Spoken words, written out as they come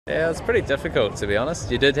Yeah, it was pretty difficult, to be honest.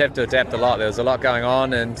 You did have to adapt a lot. There was a lot going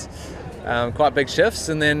on and quite big shifts,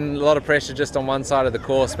 and then a lot of pressure just on one side of the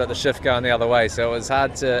course, but the shift going the other way. So it was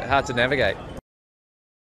hard to navigate.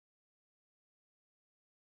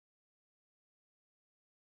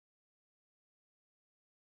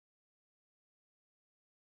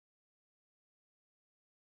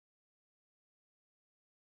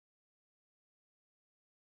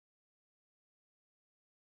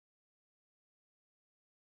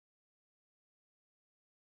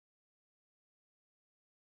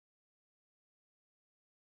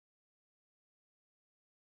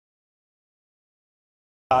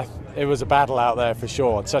 It was a battle out there for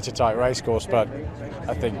sure. It's such a tight race course, but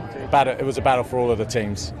I think it was a battle for all of the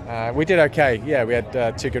teams. We did okay. Yeah, we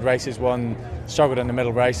had two good races. One struggled in the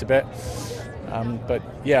middle race a bit, but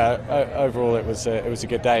yeah, overall it was a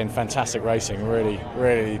good day and fantastic racing.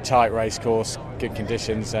 Really tight race course, good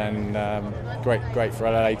conditions, and great for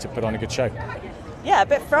LA to put on a good show. Yeah, a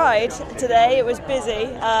bit fried today. It was busy,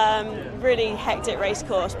 really hectic race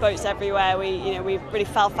course, boats everywhere. We really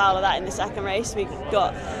fell foul of that in the second race. We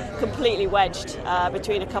got completely wedged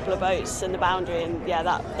between a couple of boats and the boundary, and yeah,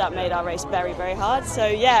 that made our race very, very hard. So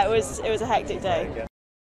yeah, it was a hectic day.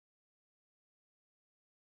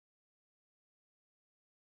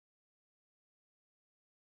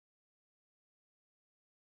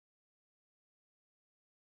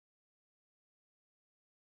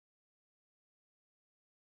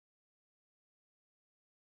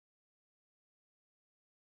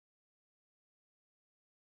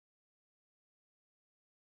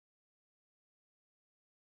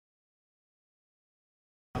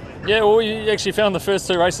 Yeah, well, we actually found the first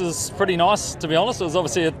two races pretty nice, to be honest. It was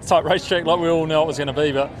obviously a tight racetrack like we all knew it was going to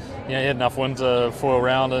be, but you had enough wind to foil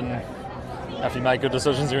around, and if you made good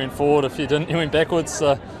decisions, you went forward. If you didn't, you went backwards.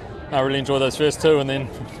 So I really enjoyed those first two, and then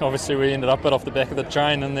obviously we ended up a bit off the back of the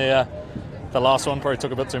train, and the last one probably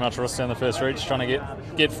took a bit too much risk down the first reach, trying to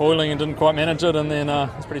get foiling and didn't quite manage it, and then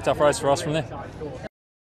it's a pretty tough race for us from there.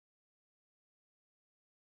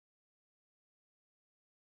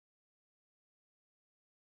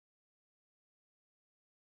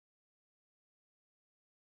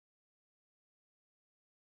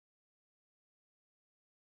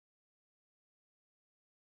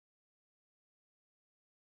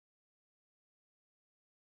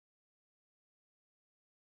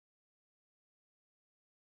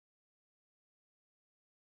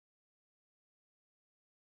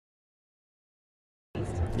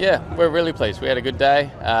 Yeah, we're really pleased. We had a good day.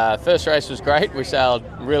 First race was great. We sailed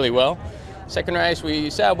really well. Second race, we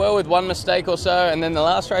sailed well with one mistake or so, and then the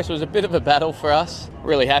last race was a bit of a battle for us.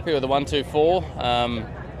 Really happy with the 1-2-4.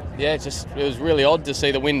 It was really odd to see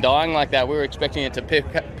the wind dying like that. We were expecting it to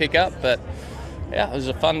pick up, but yeah, it was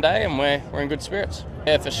a fun day, and we're in good spirits.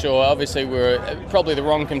 Yeah, for sure. Obviously, we were probably the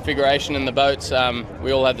wrong configuration in the boats.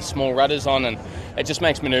 We all had the small rudders on, and it just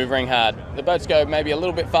makes manoeuvring hard. The boats go maybe a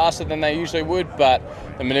little bit faster than they usually would, but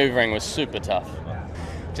the manoeuvring was super tough.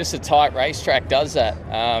 Just a tight racetrack does that.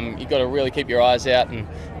 You've got to really keep your eyes out, and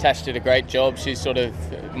Tash did a great job. She's sort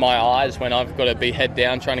of my eyes when I've got to be head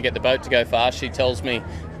down trying to get the boat to go fast. She tells me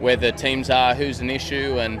where the teams are, who's an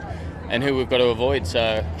issue, and who we've got to avoid.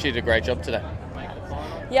 So she did a great job today.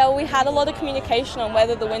 Yeah, well, we had a lot of communication on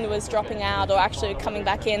whether the wind was dropping out or actually coming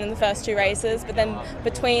back in the first two races, but then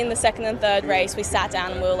between the second and third race we sat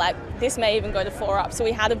down and we were like, this may even go to 4 up. So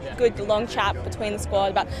we had a good long chat between the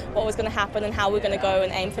squad about what was going to happen and how we we're going to go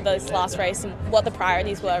and aim for this last race and what the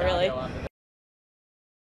priorities were really.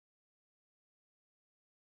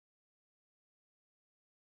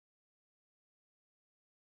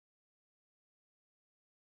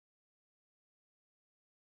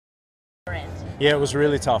 Yeah, it was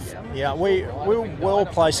really tough. Yeah, we were well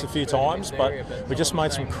placed a few times, but we just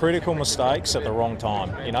made some critical mistakes at the wrong time.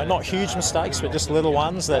 Not huge mistakes, but just little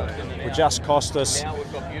ones that would just cost us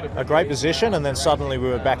a great position, and then suddenly we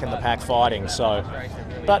were back in the pack fighting. So,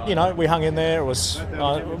 but we hung in there. It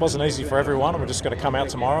wasn't easy for everyone, and we're just going to come out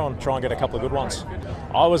tomorrow and try and get a couple of good ones.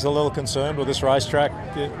 I was a little concerned with this racetrack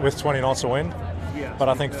with 20 knots of wind. But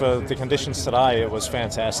I think for the conditions today, it was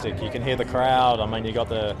fantastic. You can hear the crowd. I mean, you got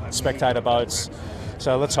the spectator boats.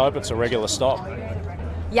 So let's hope it's a regular stop.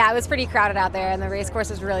 Yeah, it was pretty crowded out there, and the race course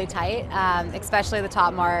was really tight, especially the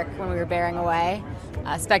top mark when we were bearing away.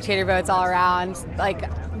 Spectator boats all around,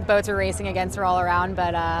 boats were racing against her all around,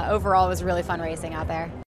 but overall it was really fun racing out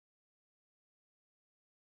there.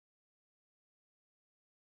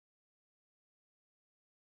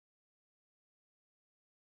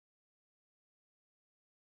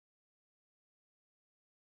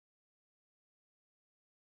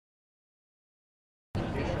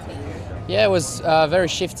 Yeah, it was very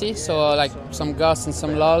shifty, so like some gusts and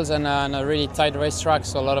some lulls, and a really tight racetrack,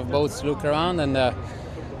 so a lot of boats look around, and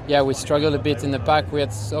yeah, we struggled a bit in the pack. We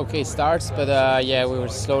had okay starts, but yeah, we were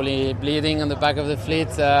slowly bleeding on the back of the fleet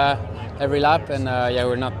every lap, and yeah,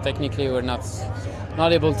 we're not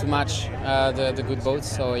able to match the good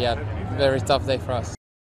boats, so yeah, very tough day for us.